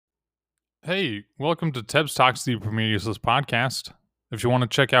Hey, welcome to Tebs Talks, the Premier Useless Podcast. If you want to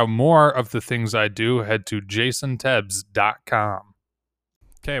check out more of the things I do, head to jasontebs.com.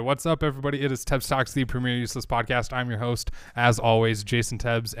 Okay, what's up, everybody? It is Tebs Talks, the Premier Useless Podcast. I'm your host, as always, Jason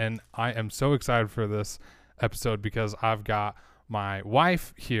Tebs, and I am so excited for this episode because I've got my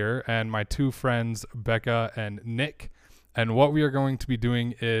wife here and my two friends, Becca and Nick. And what we are going to be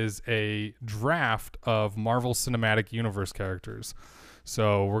doing is a draft of Marvel Cinematic Universe characters.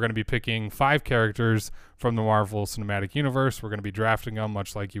 So we're going to be picking 5 characters from the Marvel Cinematic Universe. We're going to be drafting them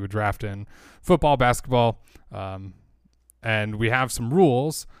much like you would draft in football, basketball. And we have some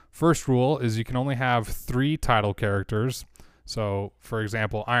rules. First rule is you can only have 3 title characters. So, for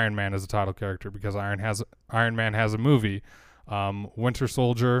example, Iron Man is a title character because Iron Man has a movie. Winter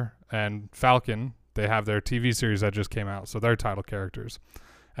Soldier and Falcon, they have their TV series that just came out, so they're title characters.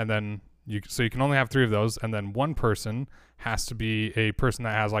 And then you can only have 3 of those, and then one person has to be a person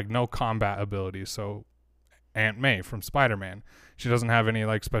that has like no combat abilities. So Aunt May from Spider-Man, she doesn't have any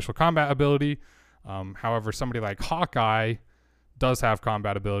like special combat ability. However, somebody like Hawkeye does have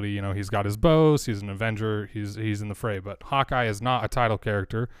combat ability. You know, he's got his bows, he's an Avenger, he's in the fray. But Hawkeye is not a title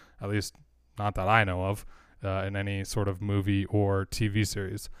character, at least not that I know of, in any sort of movie or TV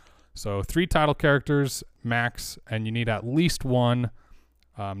series. So 3 title characters max, and you need at least one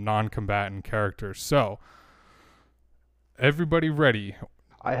non-combatant character. So everybody ready?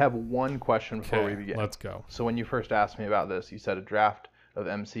 I have one question before we begin. Let's go. So when you first asked me about this, you said a draft of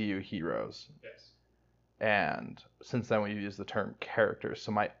MCU heroes. Yes. And since then we've used the term characters.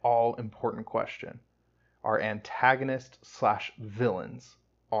 So my all-important question, are antagonists/villains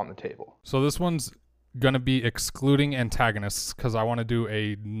on the table? So this one's going to be excluding antagonists because I want to do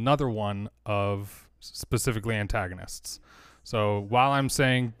another one of specifically antagonists. So while I'm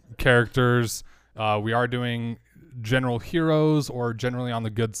saying characters, we are doing general heroes or generally on the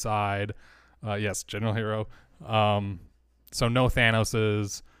good side. Yes, general hero. So no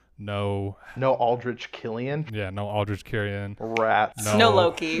Thanoses, no Aldrich Killian. Yeah, no Aldrich Killian. Rats. No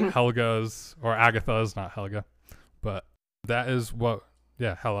Loki. Helgas or Agatha's, not Helga. But that is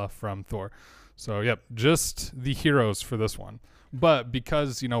Hela from Thor. So, yep, just the heroes for this one. But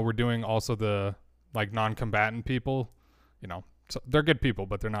because, we're doing also the, like, non-combatant people, so they're good people,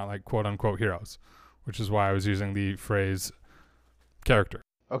 but they're not, like, quote-unquote heroes, which is why I was using the phrase character.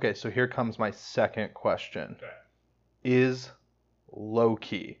 Okay, so here comes my second question. Okay. Is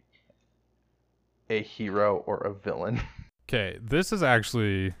Loki a hero or a villain? Okay, this is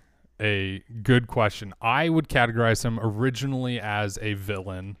actually a good question. I would categorize him originally as a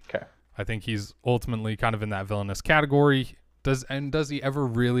villain. Okay. I think he's ultimately kind of in that villainous category. Does he ever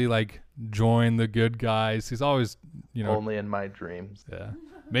really like join the good guys? He's always, only in my dreams. Yeah.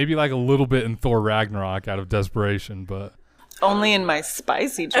 Maybe like a little bit in Thor Ragnarok out of desperation, but only in my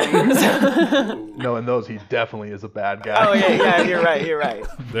spicy dreams. No, in those he definitely is a bad guy. Oh yeah, you're right.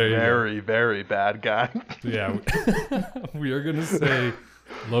 Very, very bad guy. Yeah. We are going to say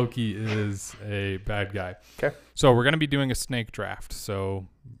Loki is a bad guy. Okay. So we're going to be doing a snake draft. So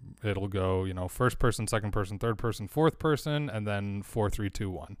it'll go, first person, second person, third person, fourth person, and then 4, 3, 2,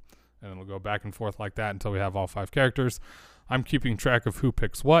 1. And it'll go back and forth like that until we have all 5 characters. I'm keeping track of who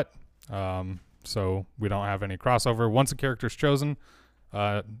picks what, so we don't have any crossover. Once a character's chosen,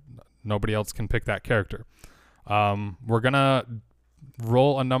 nobody else can pick that character. We're going to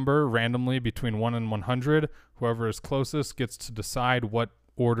roll a number randomly between 1 and 100. Whoever is closest gets to decide what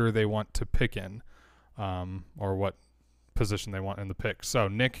order they want to pick in, or what position they want in the pick. So,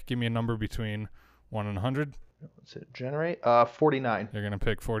 Nick, give me a number between 1 and 100. Let's hit generate. 49. You're going to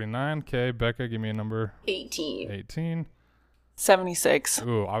pick 49. Okay, Becca, give me a number. 18. 76.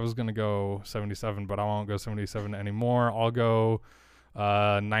 Ooh, I was going to go 77, but I won't go 77 anymore. I'll go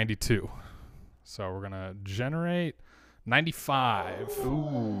 92. So, we're going to generate 95.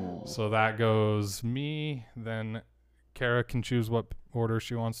 Ooh. So, that goes me, then Kara can choose what order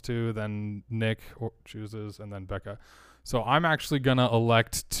she wants to, then Nick chooses, and then Becca. So I'm actually going to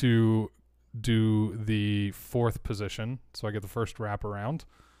elect to do the 4th position. So I get the first wrap around.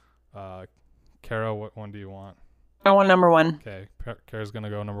 Kara, what one do you want? I want number 1. Okay, Kara's going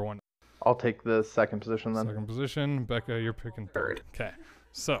to go number 1. I'll take the second position then. Second position. Becca, you're picking 3rd. Okay,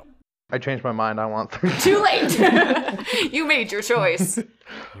 so. I changed my mind. I want 3rd. Too late. You made your choice. You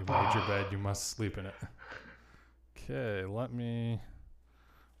made your bed. You must sleep in it. Okay, Why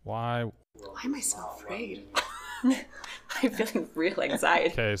am I so afraid? I'm feeling real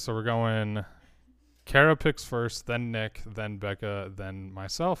anxiety. Okay, so we're going Kara picks first, then Nick, then Becca, then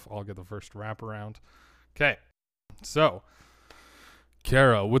myself. I'll get the first wrap around. Okay, so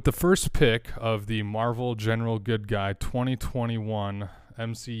Kara, with the first pick of the Marvel General Good Guy 2021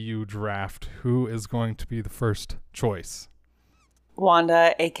 MCU draft, who is going to be the first choice?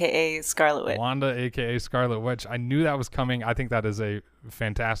 Wanda, aka Scarlet Witch. Wanda, aka Scarlet Witch. I knew that was coming. I think that is a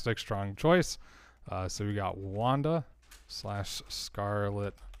fantastic, strong choice. So we got Wanda /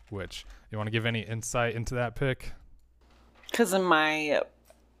 Scarlet Witch. You want to give any insight into that pick? Because in my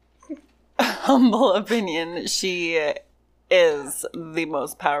humble opinion, she is the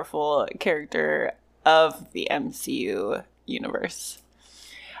most powerful character of the MCU universe.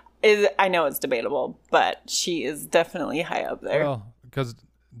 I know it's debatable, but she is definitely high up there. Well, because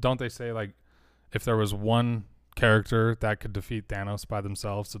don't they say, like, if there was one character that could defeat Thanos by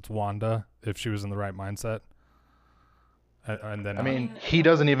themselves, it's Wanda, if she was in the right mindset? And then I mean, he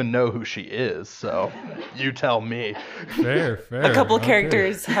doesn't even know who she is, so you tell me. fair. A couple Okay.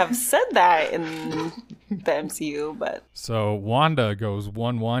 characters have said that in the MCU, but So Wanda goes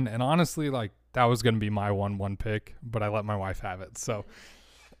 1-1, and honestly, like, that was going to be my 1-1 pick, but I let my wife have it. So,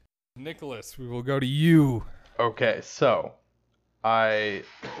 Nicholas, we will go to you. Okay, so I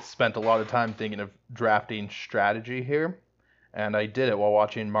spent a lot of time thinking of drafting strategy here, and I did it while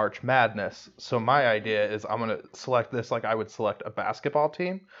watching March Madness. So my idea is I'm gonna select this like I would select a basketball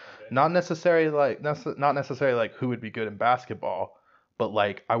team, not necessarily like who would be good in basketball, but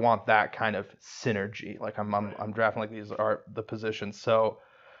like I want that kind of synergy. Like I'm drafting like these are the positions. So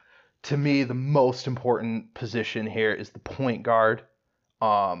to me, the most important position here is the point guard.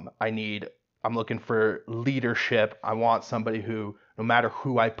 I'm looking for leadership. I want somebody who, no matter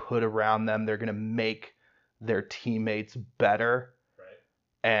who I put around them, they're going to make their teammates better. Right.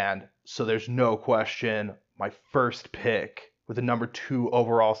 And so there's no question, my first pick with the number 2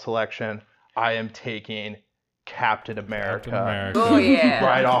 overall selection, I am taking Captain America. Oh, yeah.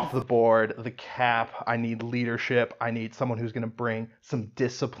 Right off the board, the Cap. I need leadership. I need someone who's going to bring some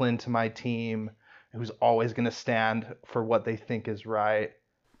discipline to my team, who's always going to stand for what they think is right.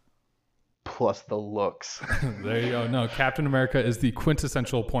 Plus the looks. There you go. No, Captain America is the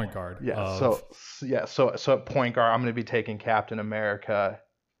quintessential point guard. Yeah. So at point guard, I'm going to be taking Captain America.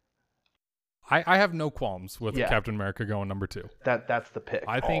 I have no qualms with Yeah. Captain America going number 2. That's the pick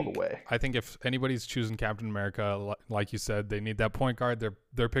all the way. I think if anybody's choosing Captain America, like you said, they need that point guard.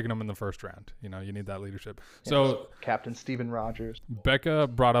 They're picking him in the first round. You know, you need that leadership. So Captain Steven Rogers. Becca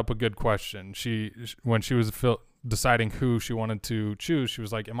brought up a good question. When she was deciding who she wanted to choose, she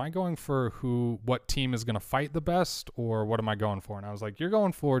was like, am I going for what team is going to fight the best, or what am I going for? And I was like, you're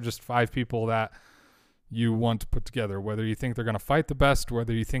going for just 5 people that you want to put together, whether you think they're going to fight the best,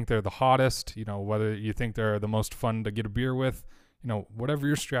 whether you think they're the hottest, you know, whether you think they're the most fun to get a beer with, you know, whatever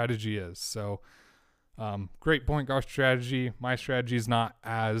your strategy is. So great point guard strategy. My strategy is not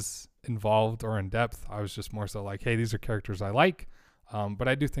as involved or in depth. I was just more so like, hey, these are characters I like, but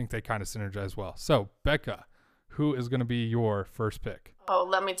I do think they kind of synergize well. So Becca, who is going to be your first pick? Oh,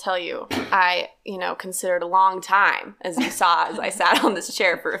 let me tell you, I, considered a long time, as you saw, as I sat on this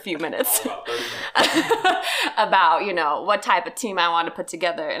chair for a few minutes, about, what type of team I want to put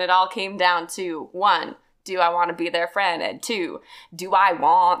together. And it all came down to, 1, do I want to be their friend? And 2, do I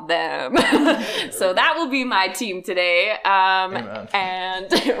want them? So that will be my team today.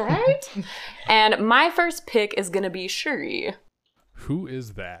 And, right? And my first pick is going to be Shuri. Who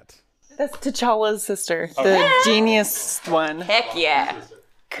is that? that's T'Challa's sister, the genius one. Heck yeah.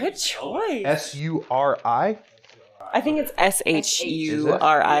 Good choice. S-U-R-I? I think it's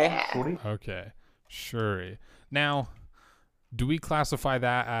S-H-U-R-I. Okay, Shuri. Now, do we classify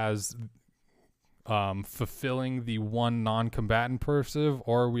that as fulfilling the one non-combatant persive,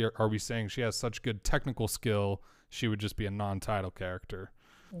 or are we saying she has such good technical skill she would just be a non-title character?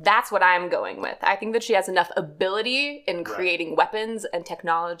 That's what I'm going with. I think that she has enough ability in creating weapons and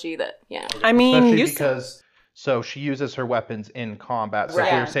technology that, yeah. I mean, especially because so she uses her weapons in combat. So if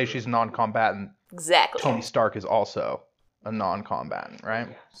Right. you say she's non-combatant, Exactly. Tony Stark is also a non-combatant, right?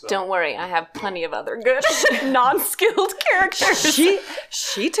 Don't worry, I have plenty of other good non-skilled characters.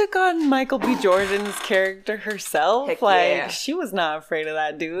 she took on Michael B. Jordan's character herself. Heck like yeah. she was not afraid of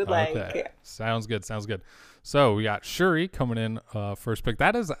that dude. Like Okay. Sounds good. So we got Shuri coming in first pick.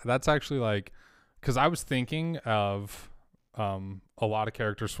 That's actually like, because I was thinking of a lot of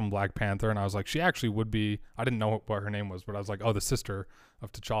characters from Black Panther, and I was like, she actually would be. I didn't know what her name was, but I was like, oh, the sister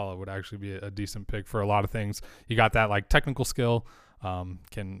of T'Challa would actually be a decent pick for a lot of things. You got that like technical skill,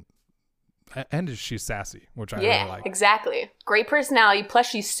 and she's sassy, which I really like. Exactly. Great personality. Plus,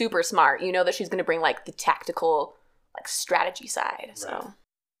 she's super smart. You know that she's going to bring like the tactical, like strategy side. Right. So.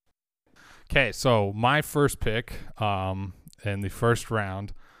 Okay, so my first pick in the first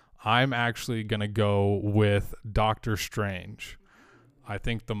round, I'm actually going to go with Doctor Strange. I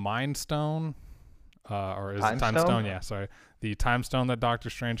think the Mind Stone, or is it Time Stone? Yeah, sorry. the time stone that Doctor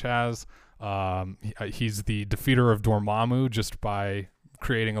Strange has. He's the defeater of Dormammu just by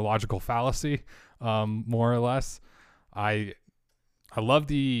creating a logical fallacy, more or less. I love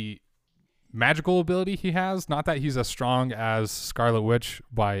the magical ability he has. Not that he's as strong as Scarlet Witch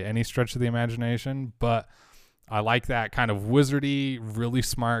by any stretch of the imagination, but I like that kind of wizardy, really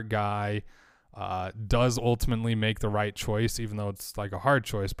smart guy. Does ultimately make the right choice, even though it's like a hard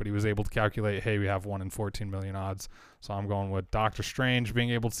choice, but he was able to calculate, hey, we have 1 in 14 million odds. So I'm going with Doctor Strange. Being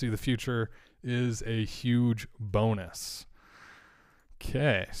able to see the future is a huge bonus.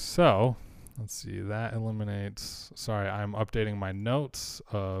 Okay, so let's see. That eliminates... Sorry, I'm updating my notes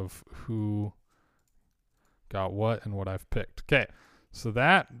of who got what and what I've picked. Okay, so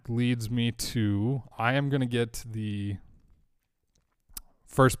that leads me to... I am going to get the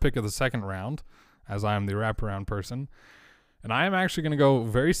first pick of the second round, as I am the wraparound person. And I am actually going to go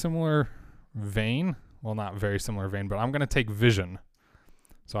very similar vein. Well, not very similar vein, but I'm going to take Vision.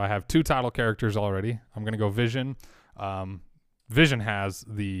 So I have 2 title characters already. I'm going to go Vision. Vision has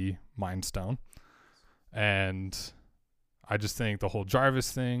the Mind Stone. And I just think the whole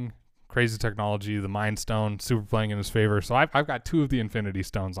Jarvis thing, crazy technology, the Mind Stone, super playing in his favor. So I've got 2 of the Infinity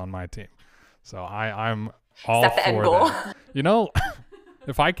Stones on my team. So I'm all Is that the end for goal? that. You know,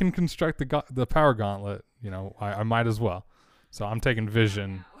 if I can construct the power gauntlet, you know, I might as well. So I'm taking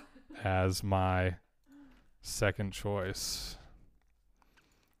Vision as my second choice.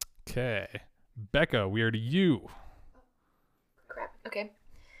 Okay. Becca, we are to you. Crap. Okay.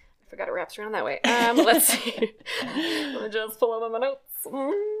 I forgot it wraps around that way. Let's see. Let me just pull up my notes.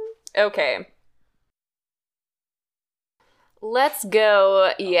 Okay. Let's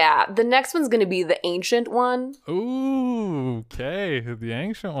go. Yeah. The next one's going to be the ancient one. Ooh, okay. The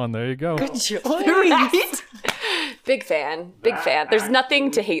ancient one. There you go. Good choice. Right? Big fan. Big fan. There's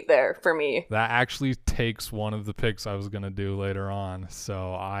nothing to hate there for me. That actually takes one of the picks I was going to do later on.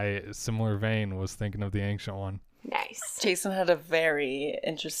 So similar vein, was thinking of the ancient one. Nice. Jason had a very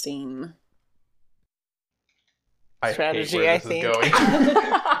interesting I strategy, hate where I this think. is going.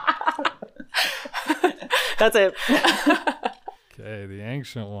 That's it. Okay, the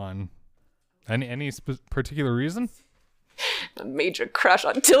ancient one. Any particular reason? A major crush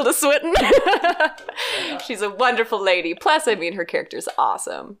on Tilda Swinton. She's a wonderful lady. Plus, I mean, her character's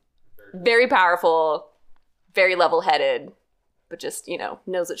awesome. Very powerful, very level-headed, but just, you know,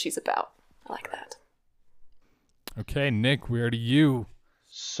 knows what she's about. I like that. Okay, Nick, we are to you.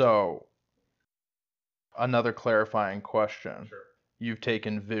 So, another clarifying question. Sure. You've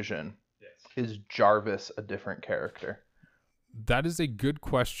taken Vision. Yes. Is Jarvis a different character? That is a good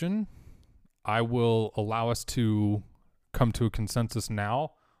question. I will allow us to come to a consensus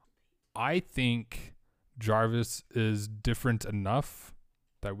now. I think Jarvis is different enough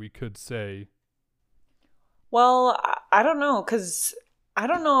that we could say... Well, I don't know, because I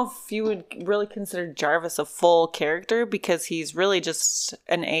don't know if you would really consider Jarvis a full character, because he's really just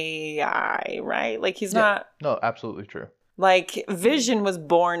an AI, right? Like, he's not... No, absolutely true. Like, Vision was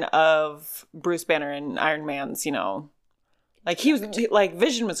born of Bruce Banner and Iron Man's, you know... Like,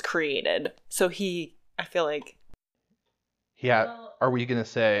 Vision was created, so I feel like... Yeah. Are we going to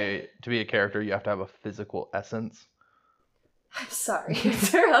say, to be a character, you have to have a physical essence? I'm sorry.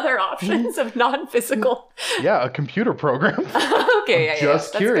 Is there other options of non-physical? Yeah, a computer program. Okay, yeah,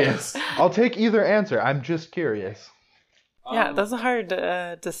 Just that's curious. good. I'll take either answer. I'm just curious. Yeah, that's a hard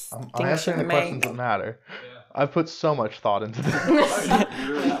distinction I'm answering to the questions make. that matter. Yeah. I've put so much thought into this.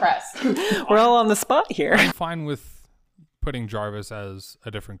 I'm impressed. We're all on the spot here. I'm fine with putting Jarvis as a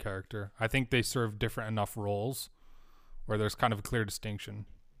different character. I think they serve different enough roles where there's kind of a clear distinction.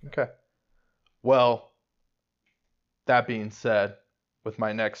 Okay. Well, that being said, with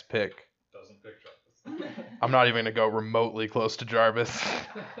my next pick, I'm not even going to go remotely close to Jarvis.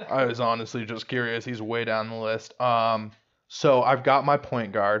 I was honestly just curious. He's way down the list. So I've got my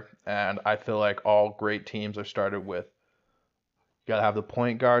point guard, and I feel like all great teams are started with, you got to have the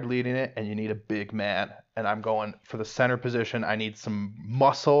point guard leading it, and you need a big man. And I'm going for the center position. I need some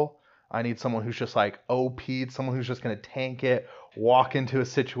muscle. I need someone who's just like OP'd, someone who's just going to tank it, walk into a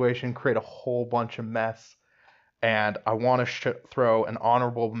situation, create a whole bunch of mess. And I want to throw an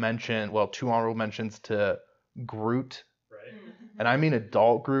honorable mention, well, 2 honorable mentions to Groot. Right. And I mean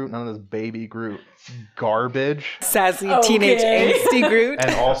adult Groot, none of this baby Groot garbage. Sassy teenage angsty Groot.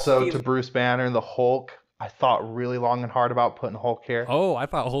 And also to Bruce Banner and the Hulk. I thought really long and hard about putting Hulk here. Oh, I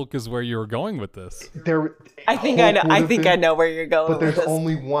thought Hulk is where you were going with this. I think I know where you're going. But there's with this.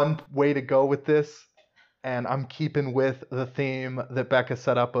 only one way to go with this. And I'm keeping with the theme that Becca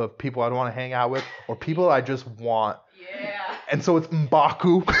set up of people I don't want to hang out with or people I just want. Yeah. And so it's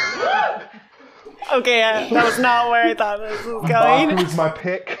M'Baku. Okay, that was not where I thought this was going. M'Baku's my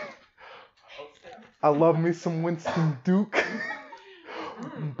pick. I love me some Winston Duke.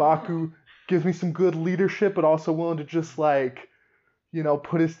 M'Baku gives me some good leadership, but also willing to just like,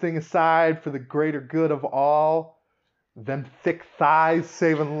 put his thing aside for the greater good of all. Them thick thighs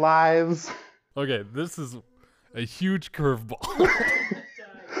saving lives. Okay, this is a huge curveball.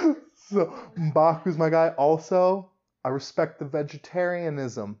 So M'Baku's my guy. Also, I respect the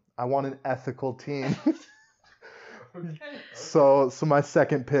vegetarianism. I want an ethical team. So my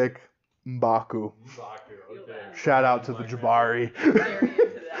second pick, M'Baku. Shout out to the Jabari.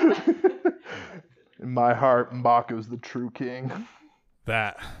 In my heart, M'Baku's the true king.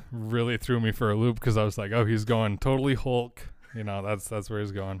 That really threw me for a loop because I was like, oh, he's going totally Hulk. That's where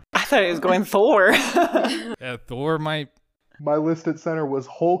he's going. I thought he was going Thor. Yeah, Thor might. My list at center was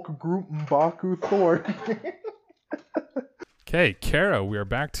Hulk, Groot, M'Baku, Thor. Okay, Kara, we are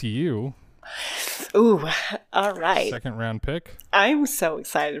back to you. Ooh, all right. Second round pick. I'm so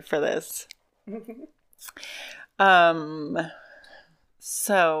excited for this.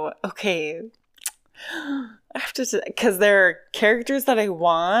 So, okay. I have to, because there are characters that I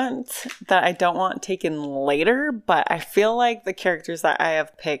want that I don't want taken later, but I feel like the characters that I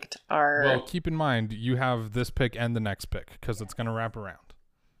have picked are... Well, keep in mind, you have this pick and the next pick, because it's going to wrap around.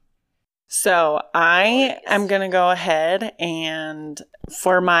 So I am going to go ahead and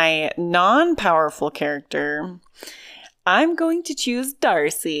for my non-powerful character, I'm going to choose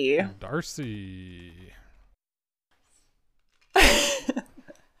Darcy. Darcy.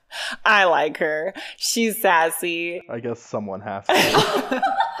 I like her. She's sassy. I guess someone has to.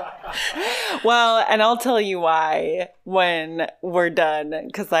 Well, and I'll tell you why when we're done,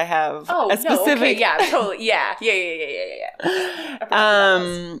 because I have a specific. Okay, yeah, totally, yeah.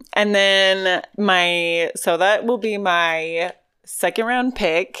 And then so that will be my second round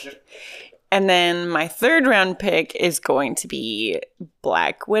pick. And then my third round pick is going to be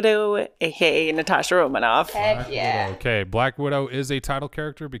Black Widow, aka Natasha Romanoff. Heck yeah. Widow. Okay, Black Widow is a title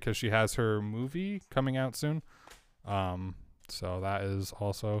character because she has her movie coming out soon. So that is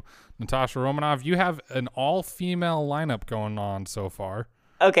also Natasha Romanoff. You have an all-female lineup going on so far.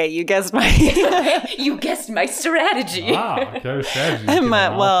 Okay, you guessed my You guessed my strategy. Okay, strategy. I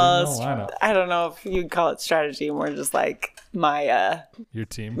don't know if you'd call it strategy, more just like your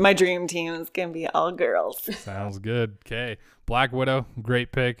team. My dream team is gonna be all girls. Sounds good. Okay, Black Widow,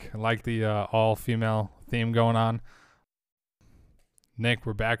 great pick. I like the all-female theme going on. Nick,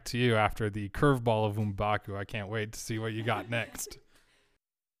 we're back to you after the curveball of M'Baku. I can't wait to see what you got next.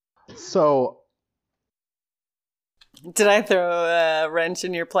 So, did I throw a wrench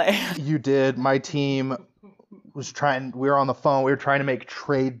in your plan? you did. My team was we were on the phone. We were trying to make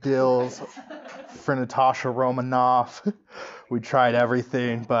trade deals for Natasha Romanoff. We tried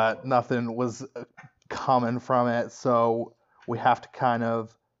everything, but nothing was coming from it. So we have to kind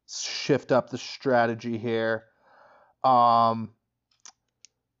of shift up the strategy here.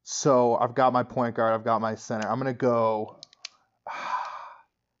 So I've got my point guard. I've got my center. I'm going to go...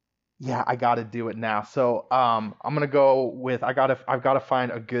 Yeah, I got to do it now. So I'm going to go with... I've got to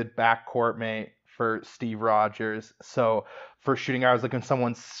find a good backcourt mate for Steve Rogers. So for shooting guard, I was looking for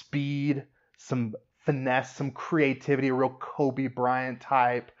someone's speed, some finesse, some creativity, a real Kobe Bryant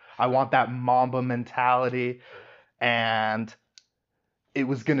type. I want that Mamba mentality. And it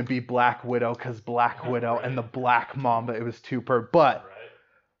was going to be Black Widow because Black Widow and the Black Mamba, it was but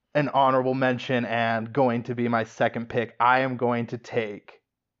an honorable mention and going to be my second pick, I am going to take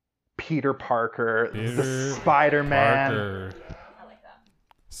Peter Parker, the Spider-Man. Parker.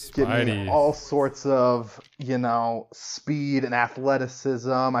 Getting all sorts of, speed and athleticism.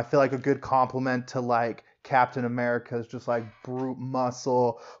 I feel like a good compliment to like Captain America is just like brute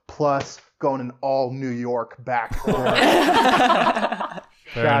muscle plus going in all New York backcourt.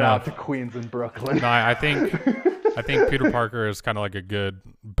 Shout out to Queens and Brooklyn. No, I think Peter Parker is kind of like a good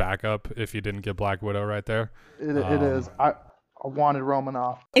backup if you didn't get Black Widow right there. It is. I wanted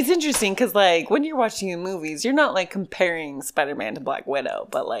Romanoff. It's interesting because, like, when you're watching the movies, you're not, like, comparing Spider-Man to Black Widow,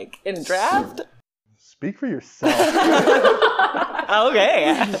 but, like, in a draft... Speak for yourself.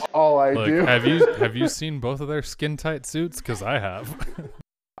 Okay. All I do. Have you seen both of their skin-tight suits? Because I have.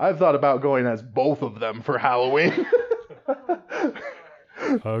 I've thought about going as both of them for Halloween.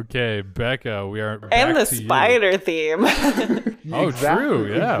 Okay, Becca, we are back and the to spider theme. Oh, Exactly,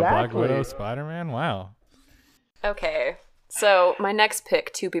 true. Yeah, Black exactly. Widow, Spider-Man. Wow. Okay, so my next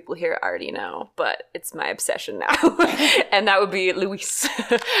pick, two people here already know, but it's my obsession now. And that would be Luis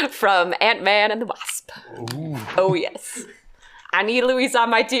from Ant-Man and the Wasp. Ooh. Oh, yes. I need Luis on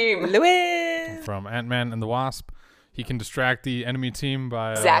my team. Louis! From Ant-Man and the Wasp. He can distract the enemy team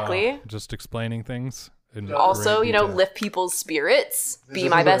by Exactly. just explaining things. in Also, great you know, detail. lift people's spirits. Be This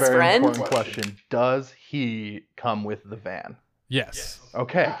my is a best very friend. important question. Does he come with the van? Yes.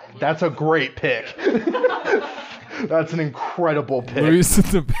 Okay, that's a great pick. That's an incredible pick. Luis and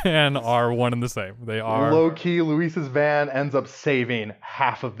the van are one and the same. They are. Low key, Luis's van ends up saving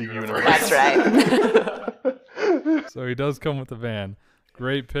half of the universe. That's right. So he does come with the van.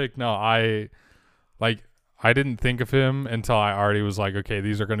 Great pick. No, I didn't think of him until I already was like, okay,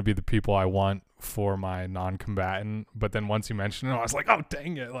 these are going to be the people I want for my non-combatant. But then once you mentioned it, I was like, oh,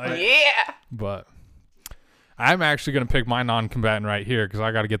 dang it. Like, Yeah. But I'm actually going to pick my non-combatant right here because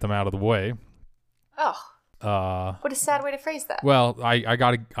I got to get them out of the way. Oh, what a sad way to phrase that. Well, I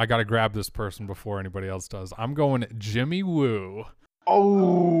gotta grab this person before anybody else does. I'm going Jimmy Woo.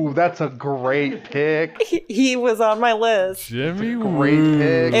 Oh, that's a great pick. He was on my list. Jimmy Great Woo.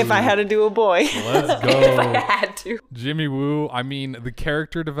 pick. If I had to do a boy. Let's If I go. had to. Jimmy Woo. I mean, the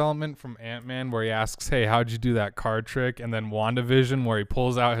character development from Ant-Man where he asks, hey, how'd you do that card trick? And then WandaVision where he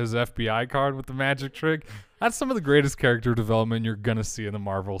pulls out his FBI card with the magic trick. That's some of the greatest character development you're going to see in the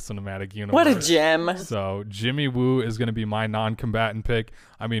Marvel Cinematic Universe. What a gem. So Jimmy Woo is going to be my non-combatant pick.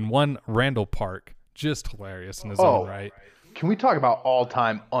 I mean, one, Randall Park. Just hilarious in his own right. Can we talk about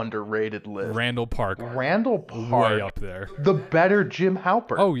all-time underrated list? Randall Park. Randall Way Park, up there. the better Jim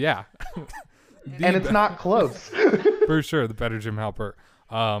Halpert. Oh, yeah. and it's not close. For sure, the better Jim Halpert.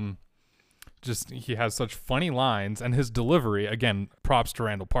 Just he has such funny lines, and his delivery, again, props to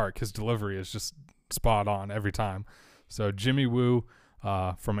Randall Park. His delivery is just spot on every time. So Jimmy Woo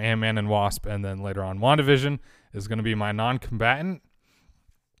from Ant-Man and Wasp, and then later on WandaVision is going to be my non-combatant.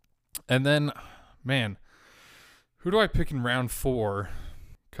 And then, man, who do I pick in round 4?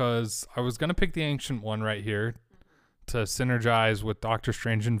 Because I was going to pick the Ancient One right here to synergize with Doctor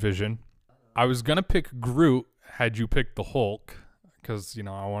Strange and Vision. I was going to pick Groot had you picked the Hulk, because, you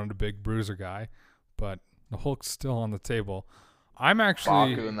know, I wanted a big bruiser guy, but the Hulk's still on the table. I'm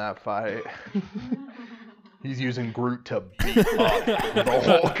actually... Baku in that fight. He's using Groot to beat up the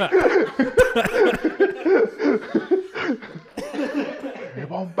Hulk. He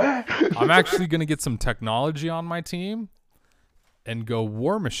won't back. I'm actually going to get some technology on my team and go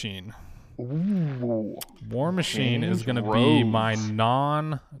War Machine. Ooh. War Machine is James going to be Rhodes. my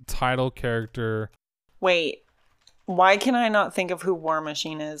non-title character. Wait, why can I not think of who War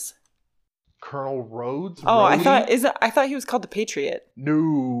Machine is? Colonel Rhodes? Oh, I Rhodey? thought he was called the Patriot.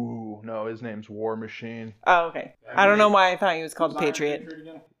 No, his name's War Machine. Oh, okay. I don't know why I thought he was called the Patriot.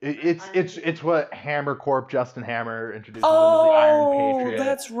 It's what Hammer Corp, Justin Hammer introduces him as the Iron Oh, Patriot.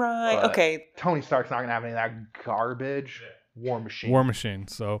 that's right. But Okay. Tony Stark's not gonna have any of that garbage. War Machine. War Machine.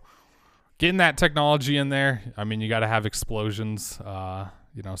 So getting that technology in there, I mean, you got to have explosions.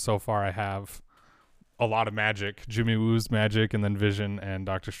 You know, so far I have a lot of magic. Jimmy Woo's magic, and then Vision and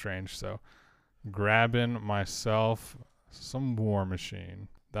Doctor Strange. So grabbing myself some War Machine.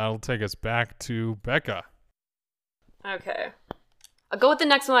 That'll take us back to Becca. Okay. I'll go with the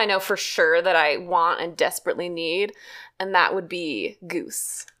next one I know for sure that I want and desperately need, and that would be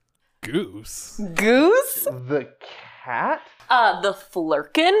Goose. Goose. Goose? The cat? The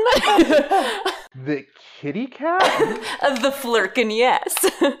Flurkin? The kitty cat? The Flurkin, yes.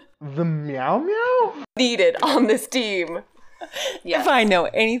 The meow meow? Needed on this team. If I know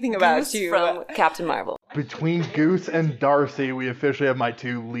anything about Goose you. from Captain Marvel. Between Goose and Darcy, we officially have my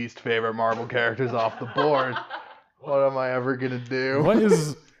two least favorite Marvel characters off the board. What am I ever gonna do? What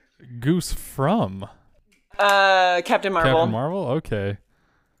is Goose from? Captain Marvel. Captain Marvel? Okay.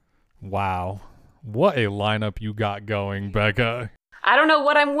 Wow. What a lineup you got going, Becca. I don't know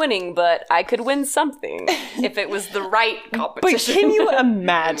what I'm winning, but I could win something if it was the right But competition. can you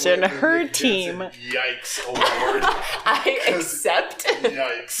imagine her team? Yikes award. I accept.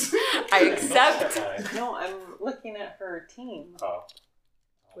 Yikes. I accept. No, I'm looking at her team. Oh.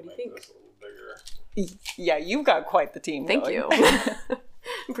 What do you think? This a little bigger. Yeah, you've got quite the team. Thank going. you.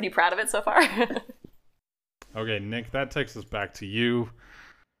 I'm pretty proud of it so far. Okay, Nick, that takes us back to you.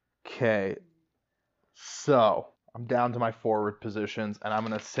 Okay. So, I'm down to my forward positions, and I'm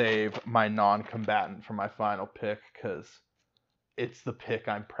going to save my non-combatant for my final pick, because it's the pick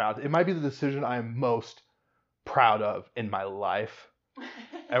I'm proud of. It might be the decision I am most proud of in my life,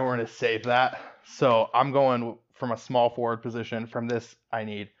 and we're going to save that. So, I'm going from a small forward position. From this, I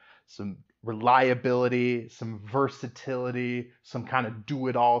need some reliability, some versatility, some kind of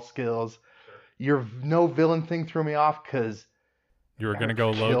do-it-all skills. Your no villain thing threw me off, because You were going to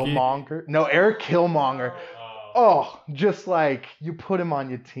go Loki? Killmonger. No, Eric Killmonger. Oh, just like you put him on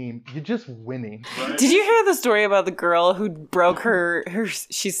your team, you're just winning. Did you hear the story about the girl who broke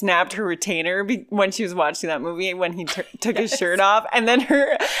she snapped her retainer when she was watching that movie when he took his shirt off, and then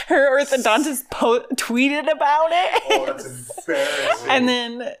her orthodontist tweeted about it. Oh, that's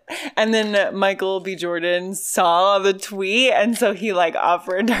embarrassing. and then Michael B. Jordan saw the tweet, and so he like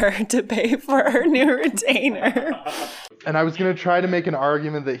offered her to pay for her new retainer. And I was gonna try to make an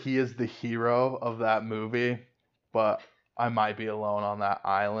argument that he is the hero of that movie, but I might be alone on that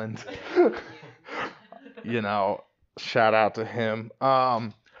island. You know, shout out to him.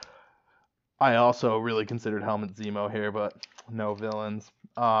 I also really considered Helmut Zemo here, but no villains.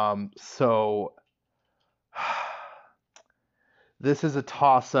 So this is a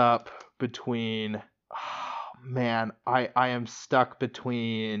toss-up between, man, I am stuck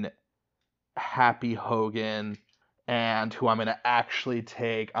between Happy Hogan and who I'm going to actually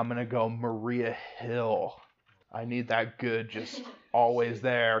take. I'm going to go Maria Hill. I need that good, just always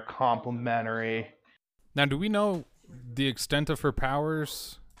there, complimentary. Now, do we know the extent of her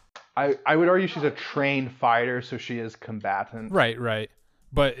powers? I would argue she's a trained fighter, so she is combatant. Right.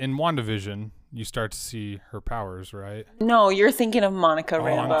 But in WandaVision, you start to see her powers, right? No, you're thinking of Monica Oh,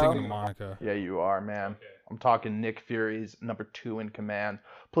 Rambeau. I'm thinking of Monica. Yeah, you are, man. I'm talking Nick Fury's number 2 in command.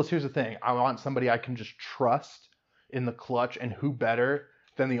 Plus, here's the thing. I want somebody I can just trust in the clutch, and who better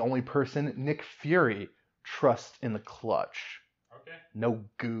than the only person Nick Fury trusts in the clutch? Okay. No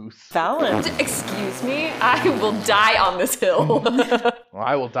goose. Valid. Excuse me? I will die on this hill. Well,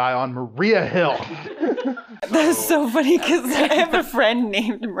 I will die on Maria Hill. That's so funny because I have a friend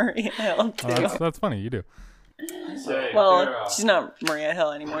named Maria Hill too. Oh, that's funny. You do. Well, she's not Maria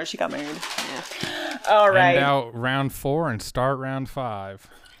Hill anymore. She got married. All right. End out round 4 and start round 5.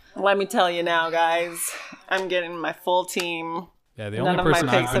 Let me tell you now, guys. I'm getting my full team. Yeah, the None only of my person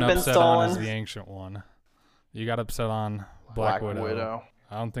I've picks been have been upset on is stolen. the Ancient One. You got upset on Black Widow.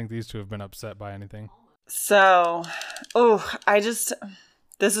 I don't think these two have been upset by anything. So,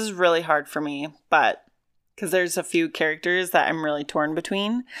 this is really hard for me, but because there's a few characters that I'm really torn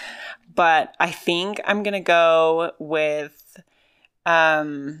between. But I think I'm gonna go with,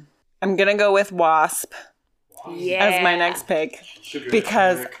 Wasp Yeah. as my next pick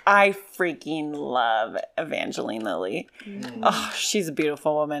because I freaking love Evangeline Lilly. Oh, she's a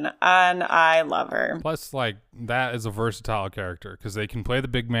beautiful woman, and I love her. Plus, like, that is a versatile character because they can play the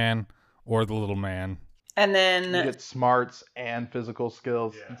big man or the little man. And You then, get smarts and physical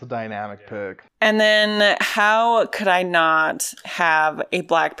skills. It's a dynamic pick. how could I not have a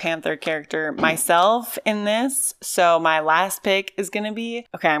Black Panther character myself in this? So my last pick is gonna be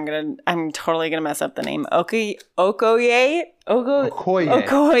I'm totally gonna mess up the name. Okoye. Okoye.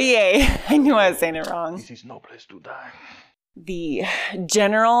 Okoye. I knew I was saying it wrong. This is no place to die. The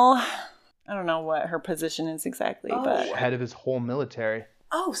general. I don't know what her position is exactly, but Head of his whole military.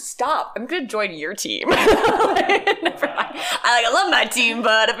 Oh, stop. I'm going to join your team. Never mind. I love my team,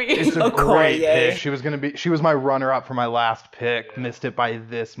 but It's a Okoye. great pick. She was my runner-up for my last pick. Missed it by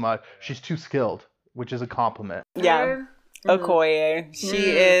this much. She's too skilled, which is a compliment. yeah, Okoye. She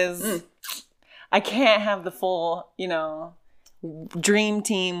is. I can't have the full, dream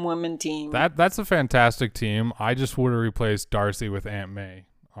team, women team. That's a fantastic team. I just would have replaced Darcy with Aunt May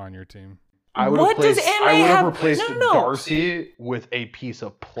on your team. I would What have does replaced, Aunt I May would have have- replaced No. Darcy with a piece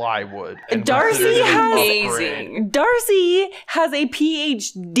of plywood. and Darcy considered it has- amazing. Darcy has a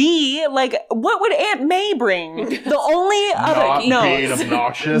PhD. Like, what would Aunt May bring? The only not other being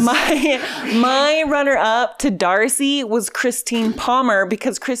obnoxious. My runner up to Darcy was Christine Palmer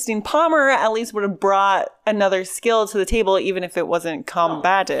because Christine Palmer at least would have brought another skill to the table, even if it wasn't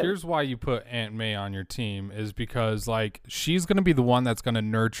combative. Here's why you put Aunt May on your team is because, like, she's going to be the one that's going to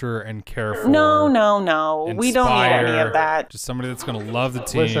nurture and care for. No. We don't need any inspire, of that. Just somebody that's going to love the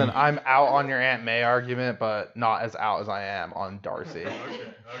team. Listen, I'm out on your Aunt May argument, but not as out as I am on Darcy.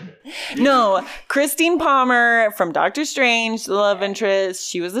 No, Christine Palmer from Doctor Strange, the love interest.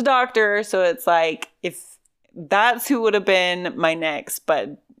 She was a doctor, so it's like if that's who would have been my next.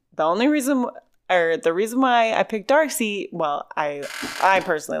 But the reason why I picked Darcy, well, I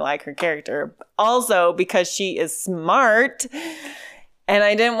personally like her character, also because she is smart, and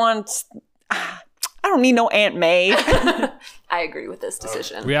I didn't want. I don't need no Aunt May. I agree with this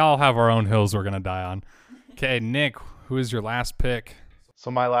decision. We all have our own hills we're going to die on. Okay, Nick, who is your last pick? So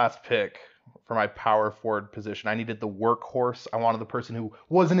my last pick for my power forward position, I needed the workhorse. I wanted the person who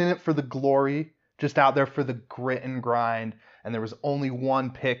wasn't in it for the glory, just out there for the grit and grind. And there was only one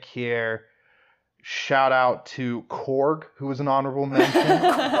pick here. Shout out to Korg, who was an honorable mention.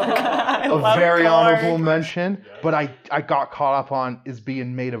 A very honorable mention. But I got caught up on is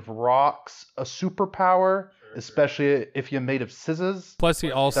being made of rocks a superpower. especially if you're made of scissors. Plus,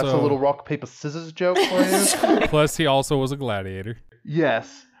 he also That's a little rock, paper, scissors joke for you. Plus, he also was a gladiator.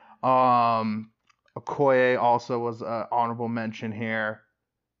 Yes. Okoye also was an honorable mention here.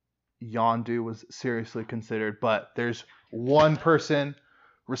 Yondu was seriously considered, but there's one person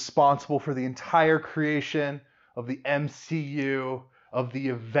responsible for the entire creation of the MCU, of the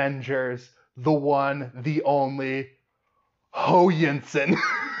Avengers, the one, the only, Ho Yinsen.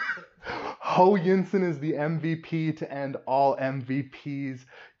 Ho Yinsen is the MVP to end all MVPs,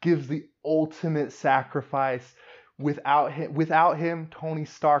 gives the ultimate sacrifice. Without him, Tony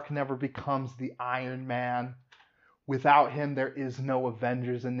Stark never becomes the Iron Man. Without him, there is no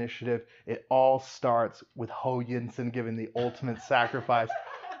Avengers Initiative. It all starts with Ho Yinsen giving the ultimate sacrifice.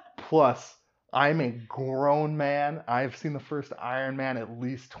 Plus, I'm a grown man. I've seen the first Iron Man at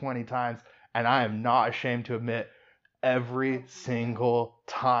least 20 times, and I am not ashamed to admit every single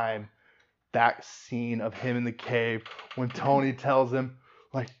time that scene of him in the cave when Tony tells him,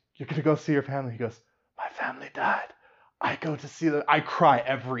 like, you're going to go see your family. He goes, my family died. I go to see them. I cry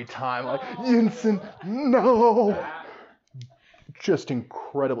every time. Like, Yinsen, no. Just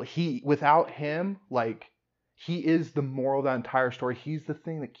incredible. Without him, like, he is the moral of that entire story. He's the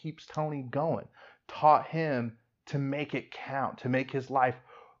thing that keeps Tony going. Taught him to make it count, to make his life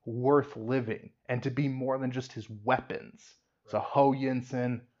worth living, and to be more than just his weapons. So Ho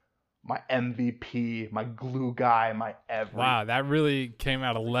Yinsen, my MVP, my glue guy, my everything. Wow, that really came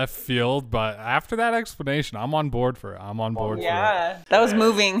out of left field, but after that explanation, I'm on board for it. Yeah, that was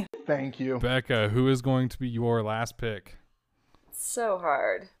moving. Thank you. Becca, who is going to be your last pick? So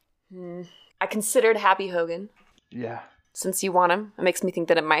hard. I considered Happy Hogan. Yeah. Since you want him, it makes me think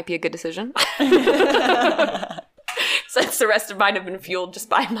that it might be a good decision. Since the rest of mine have been fueled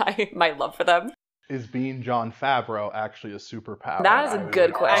just by my love for them. Is being Jon Favreau actually a superpower? That is a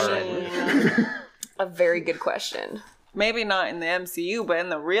good question. A very good question. Maybe not in the MCU, but in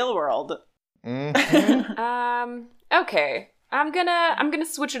the real world. Mm-hmm. Okay. I'm gonna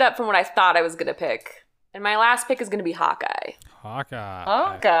switch it up from what I thought I was gonna pick. And my last pick is gonna be Hawkeye.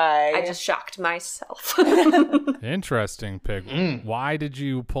 Hawkeye. I just shocked myself. Interesting pick. Why did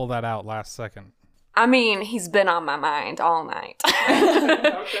you pull that out last second? I mean, he's been on my mind all night.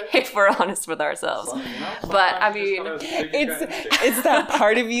 If we're honest with ourselves. But I mean, it's that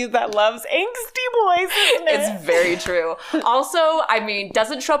part of you that loves angsty boys, isn't it? It's very true. Also, I mean,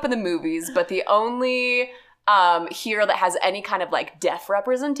 doesn't show up in the movies, but the only hero that has any kind of like deaf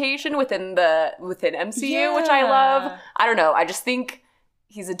representation within MCU, which I love. I don't know. I just think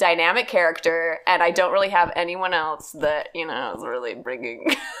he's a dynamic character, and I don't really have anyone else that, you know, is really bringing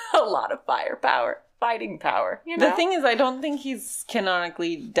a lot of fighting power. You know? The thing is, I don't think he's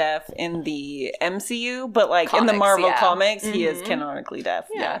canonically deaf in the MCU, but like in the Comics, Marvel comics, he is canonically deaf.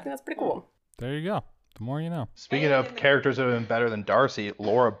 Yeah, I think that's pretty cool. There you go. The more you know. Speaking of characters that have been better than Darcy,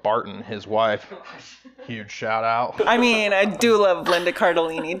 Laura Barton, his wife. Huge shout out. I mean, I do love Linda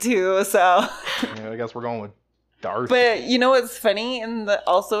Cardellini too, so. I guess we're going with Darcy. But you know what's funny?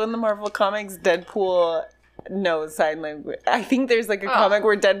 Also in the Marvel comics, Deadpool knows sign language. I think there's like a comic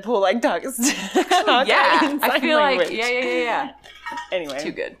where Deadpool like talks to Hawkeye in sign I feel language. like yeah. Anyway,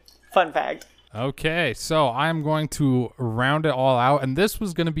 Too good. Fun fact. Okay, so I'm going to round it all out, and this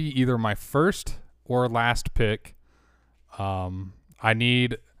was going to be either my first or last pick. I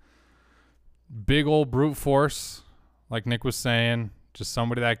need big old brute force, like Nick was saying, just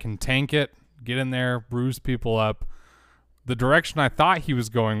somebody that can tank it, get in there, bruise people up. The direction I thought he was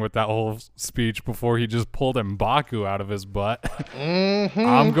going with that whole speech before he just pulled M'Baku out of his butt.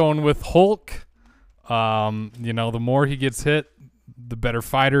 I'm going with Hulk. You know, the more he gets hit, the better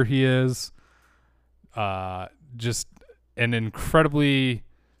fighter he is. Just an incredibly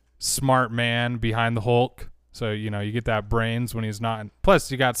smart man behind the Hulk. So, you know, you get that brains when he's not.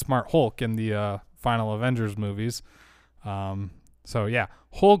 Plus, you got smart Hulk in the final Avengers movies. So, yeah,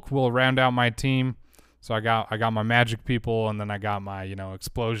 Hulk will round out my team. So I got my magic people, and then I got my, you know,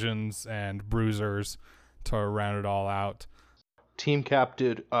 explosions and bruisers to round it all out. Team Cap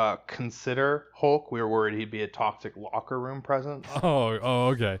did consider Hulk. We were worried he'd be a toxic locker room presence. Oh,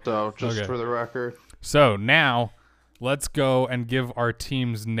 okay. So just for the record. So now let's go and give our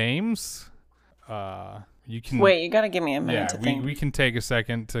teams names. You can wait. You gotta give me a minute to think. We can take a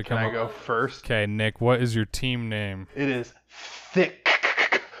second to come. Can I go first? Okay, Nick. What is your team name? It is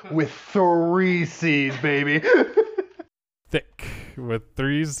Thick with 3 C's, baby. Thick with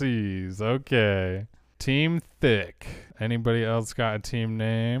 3 C's. Okay. Team Thick. Anybody else got a team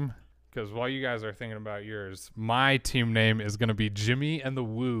name? Because while you guys are thinking about yours, my team name is going to be Jimmy and the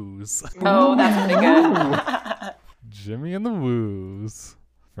Woos. Oh, that's pretty good. Jimmy and the Woos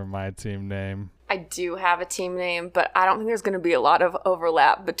for my team name. I do have a team name, but I don't think there's going to be a lot of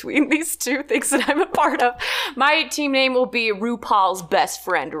overlap between these two things that I'm a part of. My team name will be RuPaul's Best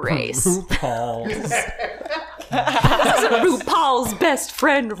Friend Race. RuPaul's. This isn't RuPaul's Best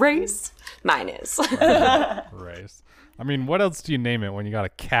Friend Race. Mine is. Race. I mean, what else do you name it when you got a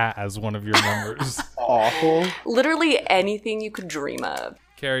cat as one of your members? Awful. Literally anything you could dream of.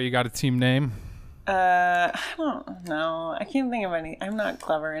 Carrie, you got a team name? I don't know. I can't think of any. I'm not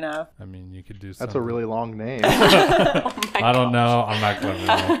clever enough. I mean, you could do something. That's a really long name. I don't know. I'm not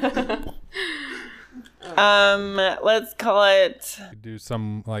clever enough. Let's call it You could do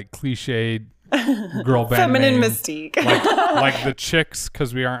some like cliched girl band Feminine name. Mystique. like the Chicks,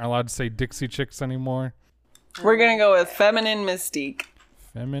 because we aren't allowed to say Dixie Chicks anymore. We're gonna go with Feminine Mystique.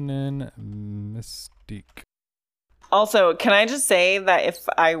 Feminine Mystique. Also, can I just say that if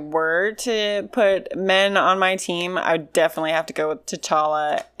I were to put men on my team, I would definitely have to go with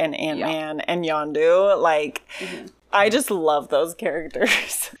T'Challa and Ant-Man and Yondu. Like, I just love those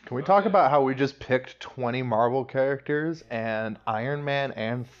characters. Can we talk about how we just picked 20 Marvel characters and Iron Man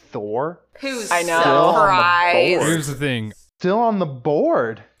and Thor? Who's I know. surprised? Here's the thing. Still on the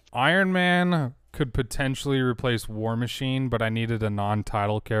board. Iron Man could potentially replace War Machine, but I needed a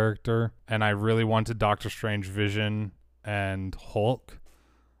non-title character, and I really wanted Doctor Strange, Vision, and Hulk.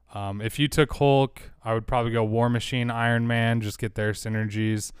 If you took Hulk, I would probably go War Machine, Iron Man, just get their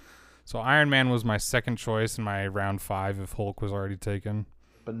synergies. So Iron Man was my second choice in my round 5 if Hulk was already taken.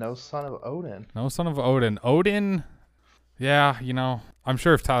 But no Son of Odin. No Son of Odin. Odin, yeah, I'm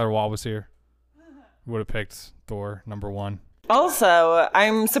sure if Tyler Wall was here, would have picked Thor #1. Also,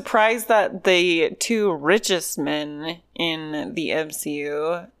 I'm surprised that the 2 richest men in the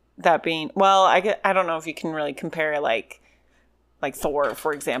MCU, that being, well, I don't know if you can really compare like Thor,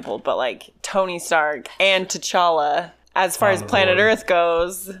 for example, but like Tony Stark and T'Challa, as far as Planet Earth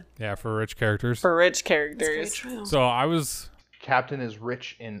goes. Yeah, for rich characters. For rich characters. True. So I was... Captain is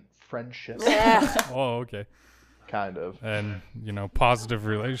rich in friendship. Oh, okay. Kind of. And, positive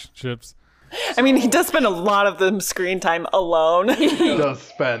relationships. I mean, he does spend a lot of the screen time alone. He does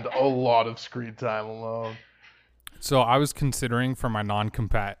spend a lot of screen time alone. So I was considering for my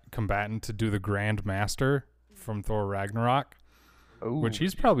non-combatant to do the Grand Master from Thor Ragnarok, Ooh, which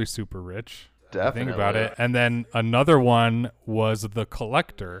he's probably super rich. definitely. Think about it. And then another one was the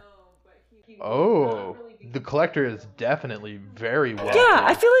Collector. Oh, the Collector is definitely very well. Yeah,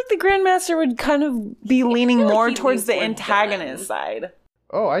 I feel like the Grandmaster would kind of be leaning like more he towards the leans towards antagonist side.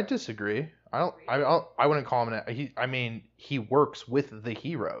 Oh, I disagree. I wouldn't call him he works with the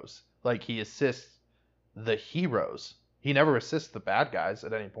heroes. Like, he assists the heroes. He never assists the bad guys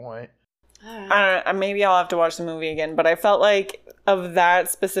at any point. I don't know, maybe I'll have to watch the movie again, but I felt like of that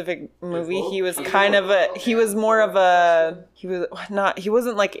specific movie, he was he wasn't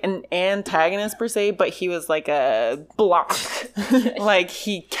like an antagonist per se, but he was like a block. Like,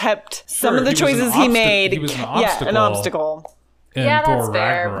 he kept some of the choices he made. He was an an obstacle. in Yeah, Thor that's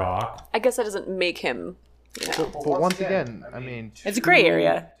fair. Ragnarok. I guess that doesn't make him, But once again, I mean, It's a gray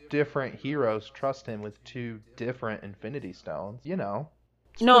area. different heroes trust him with 2 different Infinity Stones. It's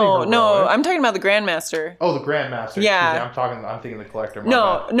No, pretty no, heroic. I'm talking about the Grandmaster. Oh, the Grandmaster. Yeah. Excuse me, I'm thinking the Collector.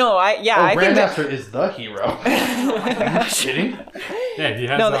 No, I think that, Grandmaster is the hero. Are you kidding? Yeah, he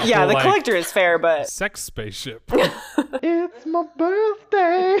has no, that yeah, whole, the like, Collector is fair, but sex spaceship. It's my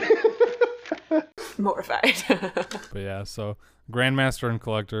birthday. mortified. But yeah, so Grandmaster and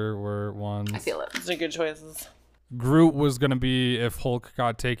Collector were ones. I feel it. those are good choices. Groot was going to be, if Hulk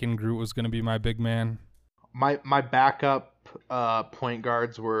got taken, Groot was going to be my big man. My backup point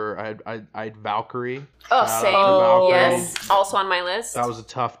guards were I had Valkyrie. Oh, Shout out same. to Valkyrie. Yes. Also on my list. That was a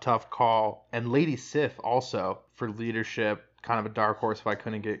tough call. And Lady Sif also for leadership, kind of a dark horse if I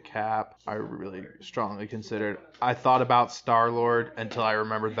couldn't get Cap. I really strongly considered. I thought about Star-Lord until I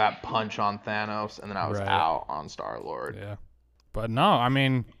remembered that punch on Thanos, and then I was Right. out on Star-Lord. Yeah. But no, I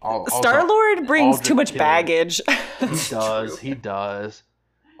mean, Star-Lord brings too much baggage. He does.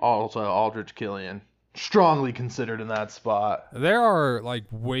 Also, Aldrich Killian. Strongly considered in that spot. there are like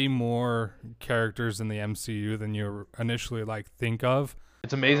way more characters in the MCU than you initially like think of.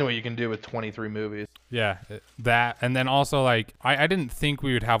 It's amazing what you can do with 23 movies. Yeah, that. And then also like, I didn't think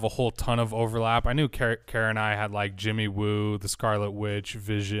we would have a whole ton of overlap. I knew Kara and I had like Jimmy Woo, the Scarlet Witch,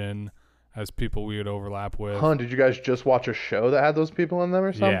 Vision as people we would overlap with. Huh, did you guys just watch a show that had those people in them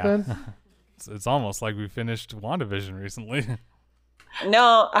or something? Yeah. It's almost like we finished WandaVision recently.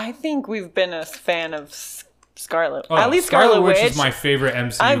 No, I think we've been a fan of Scarlet. Oh, At least Scarlet Witch is my favorite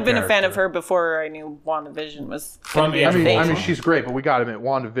MCU I've been a fan character. of her before I knew WandaVision was From gonna be a I thing. mean, she's great, but we got to admit,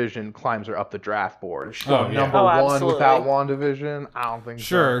 WandaVision climbs her up the draft board. She's Oh, yeah. number Oh, one absolutely. without WandaVision. I don't think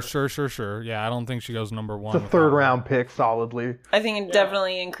so. Sure. Yeah, I don't think she goes number one. It's a third round pick, solidly. I think it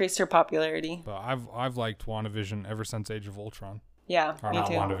definitely increased her popularity. But I've liked WandaVision ever since Age of Ultron. Yeah, Or me not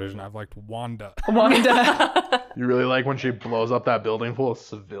too. WandaVision. I've liked Wanda. Wanda. You really like when she blows up that building full of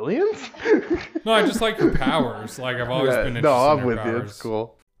civilians? No, I just like her powers. Like I've always been interested no, I'm in her with you. powers. It's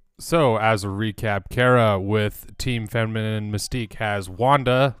cool. So, as a recap, Kara with Team Feminine Mystique has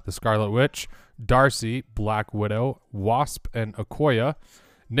Wanda, the Scarlet Witch, Darcy, Black Widow, Wasp, and Okoye.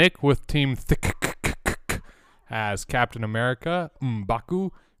 Nick with Team has Captain America,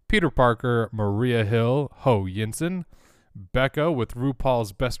 M'Baku, Peter Parker, Maria Hill, Ho Yinsen. Becca with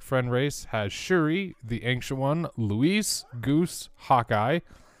RuPaul's Best Friend Race has Shuri, the Ancient One, Luis, Goose, Hawkeye.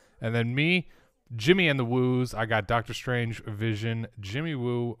 And then me, Jimmy and the Woos. I got Doctor Strange, Vision, Jimmy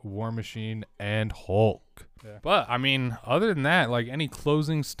Woo, War Machine, and Hulk. Yeah. But, I mean, other than that, like, any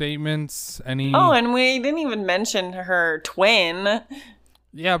closing statements? Any... Oh, and we didn't even mention her twin.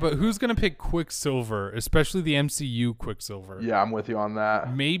 Yeah, but who's going to pick Quicksilver, especially the MCU Quicksilver? Yeah, I'm with you on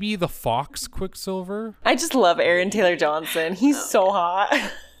that. Maybe the Fox Quicksilver? I just love Aaron Taylor Johnson. He's so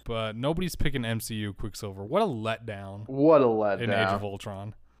hot. But nobody's picking MCU Quicksilver. What a letdown What a in Age of letdown.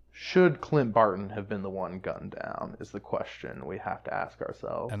 Ultron. Should Clint Barton have been the one gunned down is the question we have to ask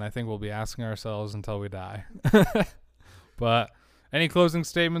ourselves. And I think we'll be asking ourselves until we die. But any closing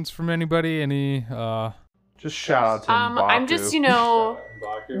statements from anybody? Any Just shout out to I'm just,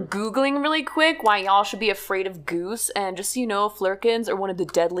 M'Baku. Googling really quick why y'all should be afraid of Goose. And just so you know, Flurkins are one of the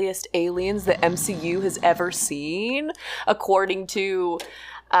deadliest aliens the MCU has ever seen, according to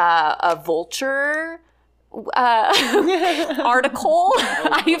a Vulture article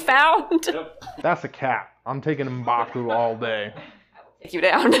I found. That's a cat. I'm taking M'Baku all day. Take you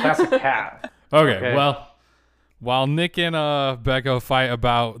down. That's a cat. Okay, well, while Nick and Becca fight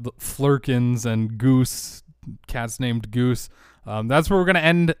about the Flurkins and Goose, cats named Goose, that's where we're going to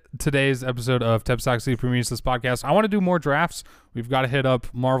end today's episode of Tepstock Prometheus podcast. I want to do more drafts. We've got to hit up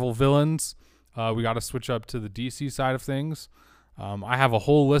Marvel villains. We got to switch up to the DC side of things. I have a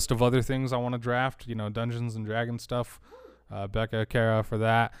whole list of other things I want to draft, Dungeons and Dragons stuff. Becca, Kara for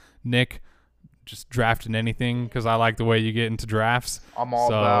that. Nick, just drafting anything because I like the way you get into drafts. I'm all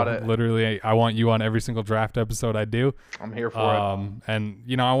about it. Literally, I want you on every single draft episode I do. I'm here for it. And,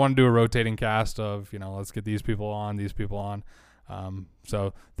 I want to do a rotating cast of, let's get these people on, these people on.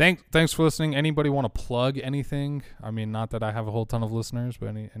 So thanks for listening. Anybody want to plug anything? I mean, not that I have a whole ton of listeners, but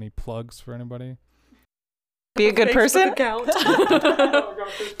any plugs for anybody? Be a good person. Account.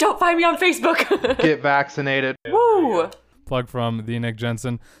 Don't find me on Facebook. Get vaccinated. Woo! Plug from the Nick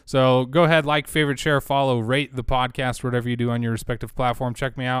Jensen. So go ahead, like, favorite, share, follow, rate the podcast, whatever you do on your respective platform.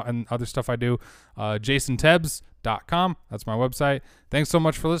 Check me out and other stuff I do. JasonTebs.com. That's my website. Thanks so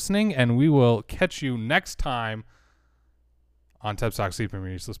much for listening, and we will catch you next time on Tepstock Sleeping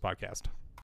Useless Podcast.